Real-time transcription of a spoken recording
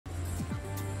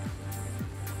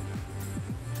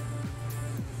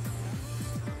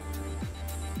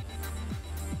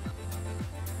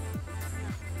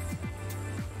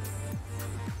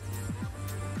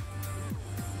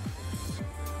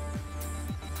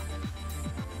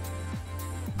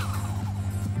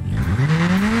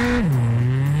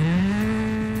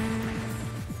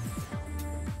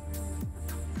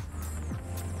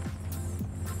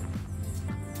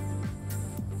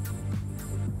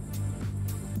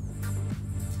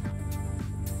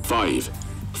5,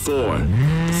 4,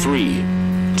 3,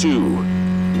 2,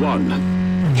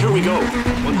 1. Here we go.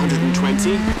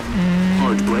 120.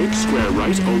 Hard brake, square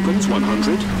right, opens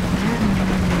 100.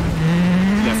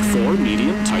 Left 4,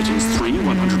 medium, tightens 3,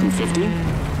 150.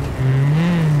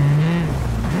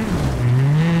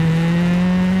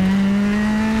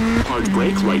 Hard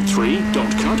brake, right 3,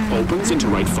 don't cut, opens into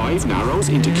right 5, narrows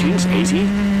into kinks 80.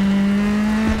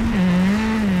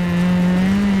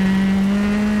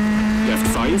 Left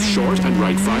 5, short and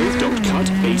right 5, don't cut,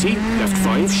 80. Left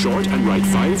 5, short and right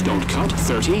 5, don't cut,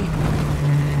 30.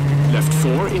 Left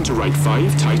 4 into right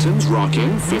 5, tightens, rock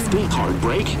in, 50, hard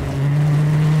brake.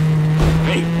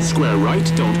 Hey, square right,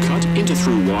 don't cut, into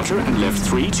through water and left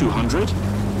 3, 200.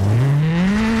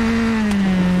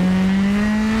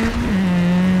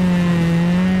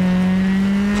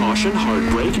 Caution, hard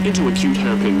brake, into acute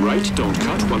hairpin right, don't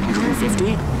cut,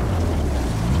 150.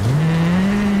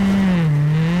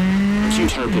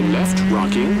 Acute hairpin left,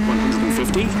 rock in,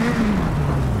 150.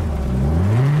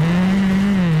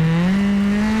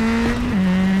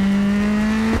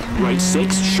 Right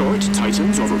 6, short,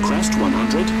 tightens, over crest,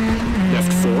 100.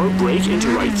 Left 4, brake into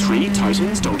right 3,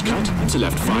 tightens, don't cut, into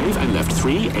left 5 and left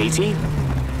 3, 80.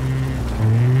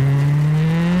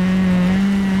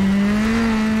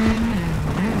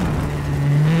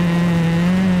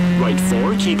 Right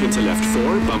 4, keep into left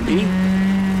 4, bumpy.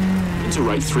 Into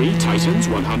right 3, tightens,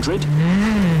 100.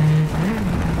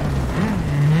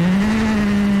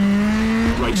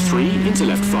 Right 3, into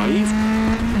left 5.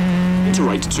 Into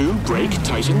right 2, brake,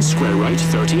 tightens, square right,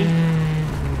 30.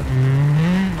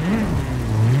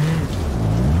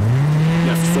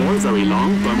 Left 4, very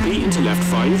long, bumpy, into left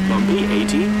 5, bumpy,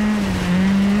 80.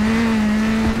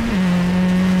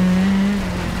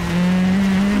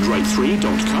 And right 3,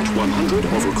 don't cut, 100,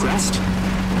 over crest.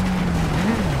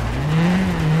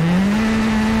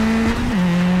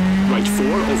 Right 4,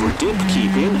 over dip,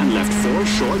 keep in, and left 4,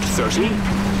 short, 30.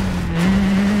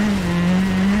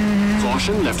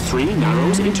 Caution, left 3,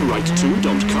 narrows, into right 2,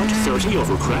 don't cut, 30,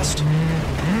 over crest.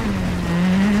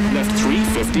 Left 3,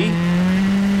 50.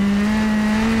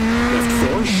 Left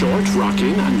 4, short, rock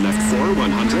in, and left 4,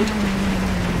 100.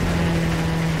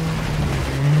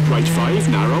 Right 5,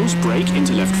 narrows, brake,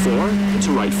 into left 4,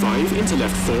 into right 5, into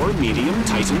left 4, medium,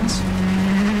 tightens.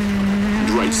 And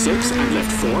right 6, and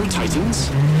left 4, tightens.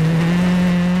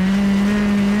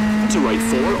 Into right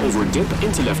 4, over dip,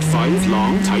 into left 5,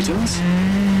 long, tightens.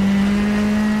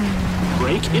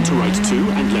 Brake, into right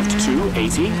 2 and left 2,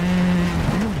 80.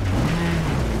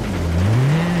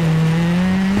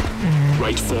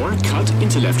 Right 4, cut,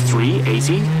 into left 3,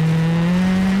 80.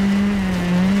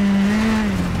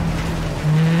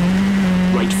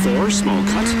 Right 4, small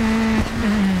cut.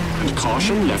 And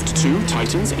caution, left 2,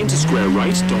 tightens, into square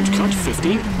right, don't cut,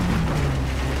 50.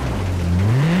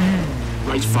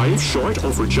 Right 5, short,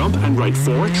 over jump, and right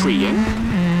 4, tree in.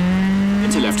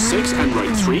 Into left 6 and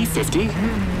right 3, 50.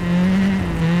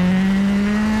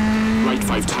 Right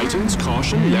 5 tightens,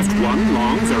 caution, left 1,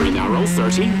 long, very narrow,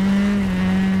 30.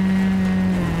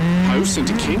 House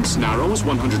into kinks, narrows,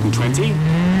 120.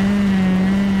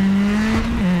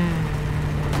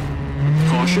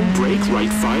 Caution, brake,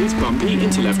 right 5, bumpy,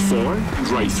 into left 4, and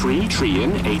right 3, tree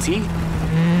in, 80.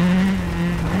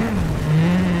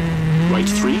 Right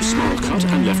 3, small cut,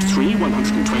 and left 3,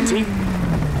 120.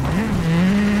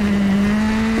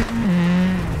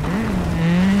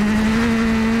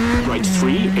 Right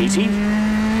 3, 80.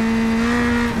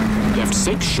 Left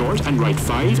 6, short, and right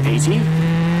 5, 80.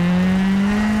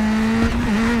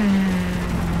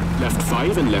 Left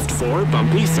 5 and left 4,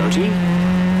 bumpy, 30.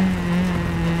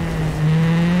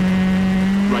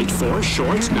 Right 4,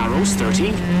 short, narrows,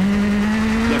 30.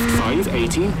 Left 5,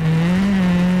 80.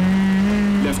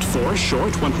 Left 4,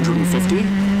 short, 150.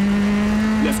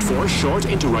 Left 4, short,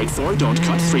 into right 4, don't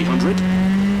cut, 300.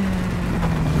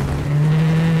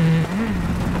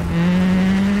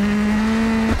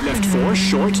 Left 4,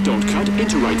 short, don't cut,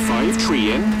 into right 5,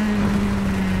 tree in.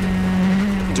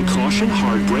 Into caution,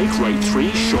 hard brake, right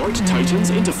 3, short, tightens,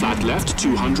 into flat left,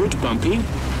 200, bumpy.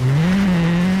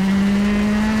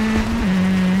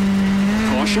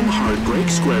 Caution, hard brake,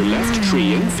 square left,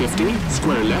 tree in, 50,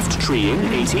 square left, tree in,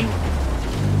 80.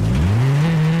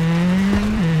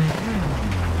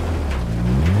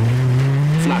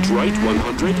 Flat right,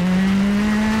 100.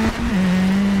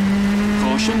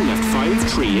 Caution, left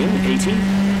 5, tree in, 80.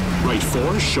 Right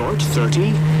 4, short,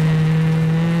 30.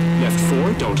 Left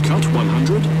 4, don't cut,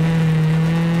 100.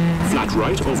 Flat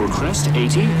right, over crest,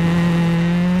 80.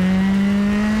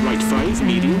 Right 5,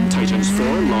 medium, tightens 4,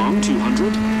 long,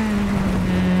 200.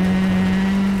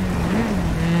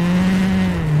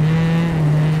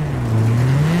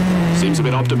 Seems a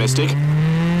bit optimistic.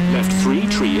 Left 3,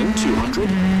 tree in, 200.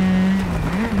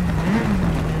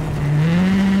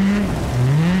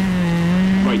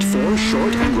 Right 4,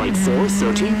 short and right 4,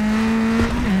 30.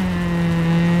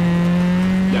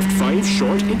 Left 5,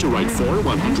 short into right 4,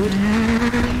 100.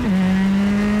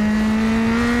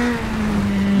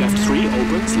 Left 3,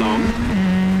 opens, long.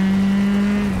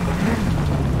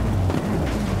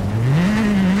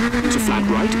 Into flat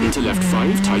right, into left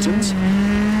 5, tightens.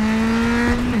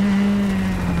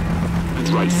 And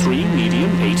right 3,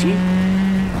 medium, 80.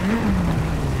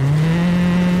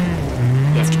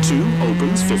 Left 2,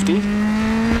 opens, 50.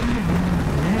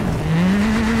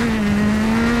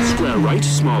 Square right,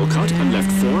 small cut, and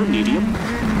left 4, medium.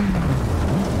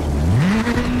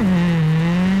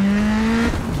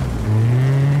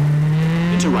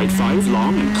 Into right 5,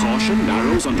 long, and caution,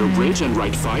 narrows under bridge, and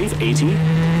right 5, 80.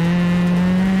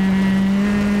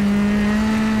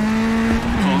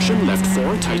 Caution, left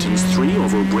 4, tightens 3,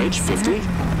 over bridge, 50.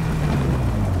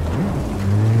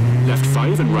 Left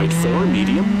 5 and right 4,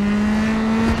 medium.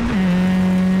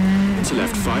 Into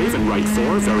left 5 and right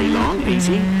 4, very long,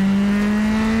 80.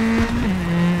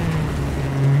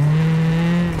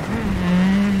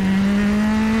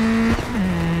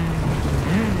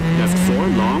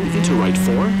 Long into right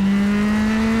 4.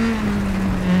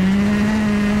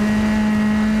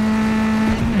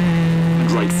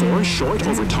 And right 4 short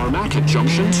over tarmac at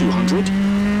junction 200.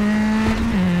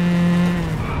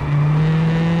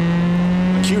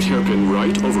 Acute hairpin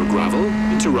right over gravel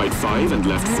into right 5 and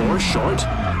left 4 short.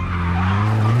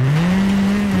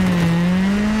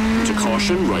 Into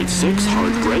caution right 6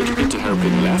 hard brake into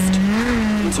hairpin left.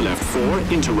 Into left 4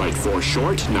 into right 4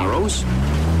 short narrows.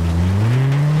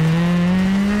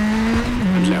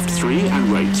 Left 3 and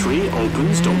right 3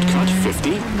 opens, don't cut,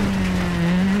 50.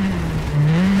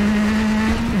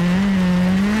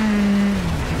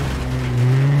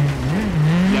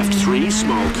 Left 3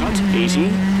 small cut,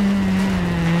 80.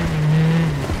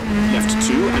 Left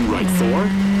 2 and right 4.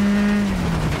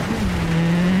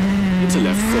 Into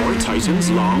left 4 tightens,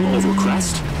 long over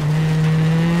crest.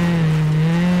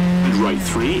 And right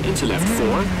 3 into left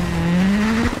 4.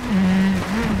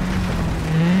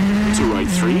 To right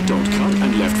 3, don't cut,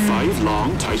 and left 5,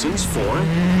 long, tightens, 4.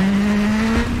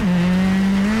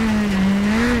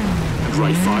 And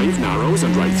right 5, narrows,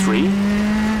 and right 3.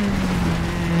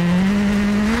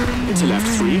 Into left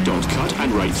 3, don't cut,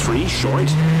 and right 3,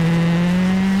 short.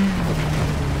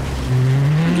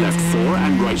 And left 4,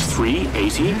 and right 3,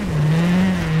 80.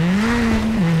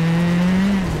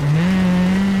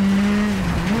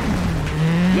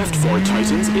 Left 4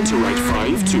 tightens, into right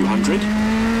 5, 200.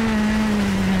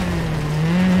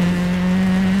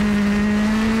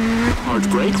 Hard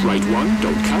brake, right 1,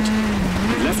 don't cut.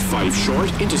 And left 5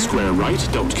 short, into square right,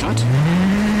 don't cut.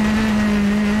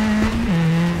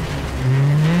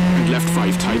 And left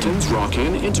 5 tightens, rock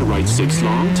in, into right 6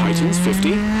 long, tightens,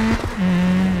 50.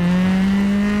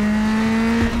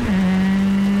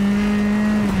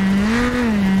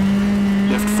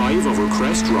 Left 5 over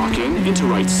crest, rock in, into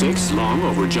right 6, long,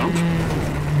 over jump.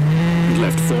 And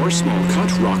left 4, small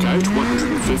cut, rock out,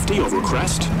 150 over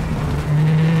crest.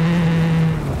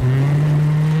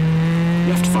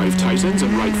 Left 5 tightens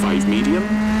and right 5 medium.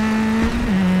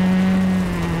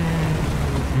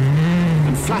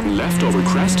 And flatten left over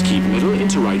crest, keep middle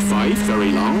into right 5,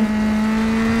 very long.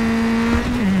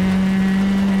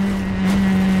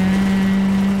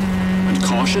 And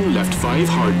caution, left 5,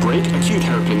 hard brake, acute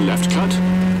hairpin left cut.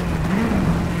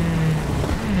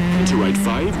 Into right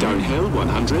 5, downhill,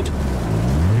 100.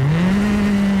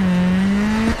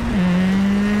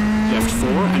 Left 4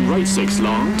 and right 6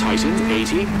 long, tightened,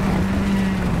 80.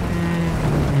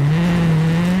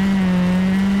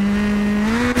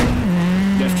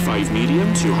 Left 5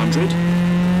 medium, 200.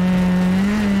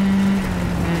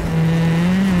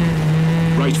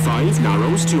 Right 5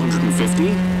 narrows,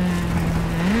 250.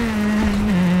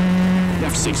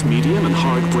 Left 6 medium and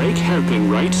hard brake, hairpin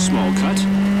right, small cut.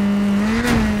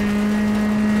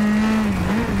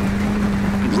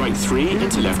 And right 3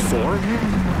 into left 4.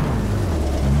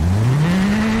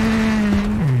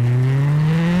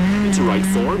 Into right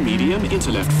 4, medium,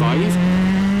 into left 5.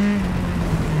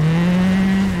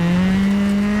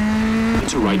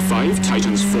 To right 5,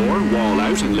 tightens 4, wall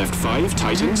out and left 5,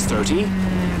 tightens 30.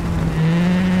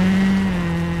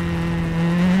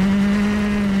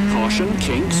 Caution,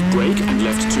 kinks, brake and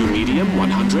left 2 medium,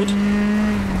 100.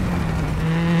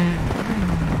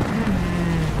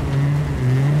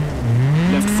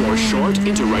 Left 4 short,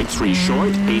 into right 3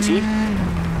 short, 80.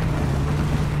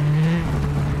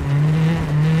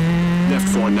 Left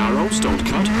 4 narrows, don't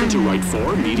cut, into right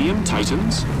 4, medium,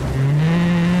 tightens.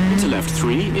 Into left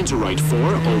 3, into right 4,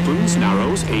 opens,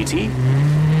 narrows, 80.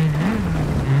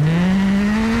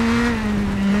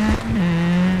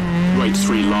 Right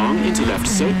 3 long into left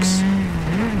 6.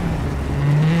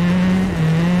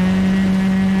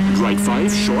 And right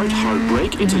 5 short, hard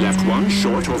brake into left 1,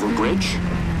 short over bridge.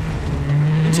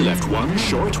 Into left 1,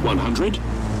 short 100.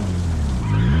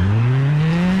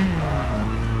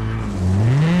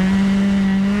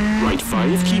 Right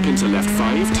 5, keep into left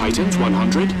 5, tightens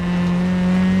 100.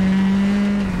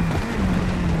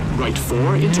 Right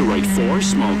 4 into right 4,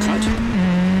 small cut.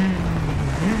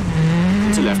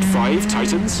 Into left 5,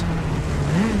 tightens.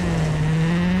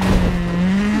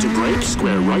 Into brake,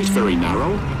 square right, very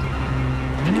narrow.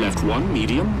 And left 1,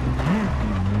 medium.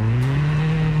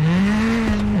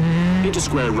 Into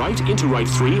square right, into right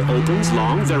 3, opens,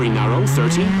 long, very narrow,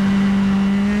 30.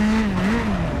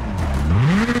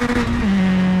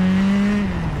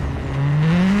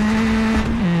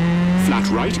 Flat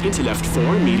right, into left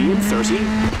 4, medium, 30.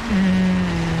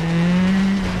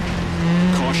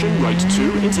 Caution, right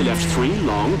 2, into left 3,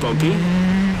 long, bumpy.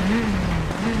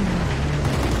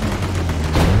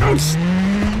 Ouch!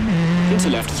 Into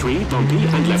left 3, bumpy,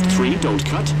 and left 3, don't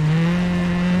cut.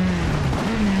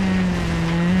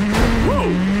 Whoa!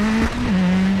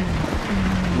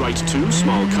 Right 2,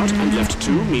 small cut, and left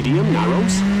 2, medium,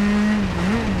 narrows.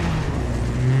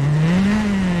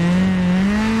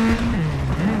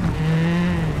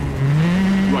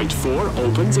 Right 4,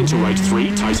 opens into right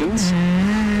 3, tightens.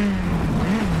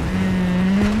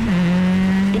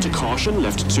 Into caution,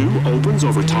 left 2, opens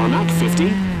over tarmac,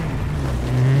 50.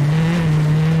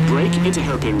 Brake into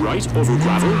hairpin right, over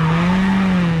gravel.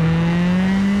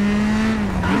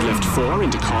 And left 4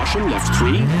 into caution, left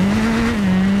 3.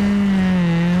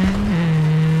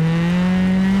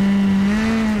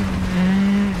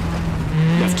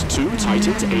 Left 2,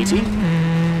 tightens, 80.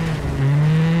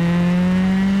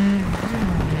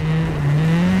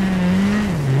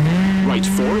 Right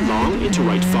 4, long, into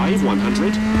right 5,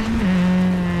 100.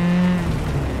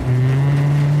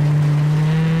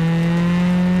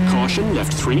 Caution,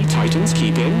 left 3, tightens,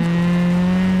 keep in.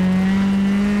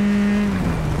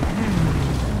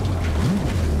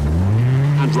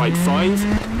 And right 5.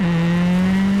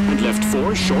 And left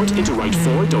 4, short, into right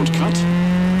 4, don't cut.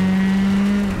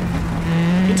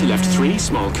 Into left 3,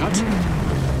 small cut.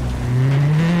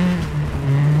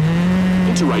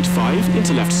 Into right 5,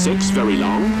 into left 6, very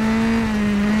long.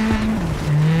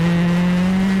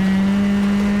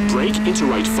 Brake into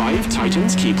right 5,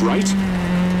 tightens, keep right.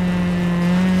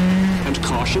 And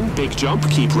caution, big jump,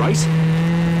 keep right.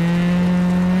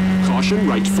 Caution,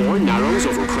 right 4, narrows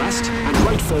over crest. And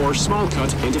right 4, small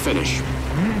cut into finish.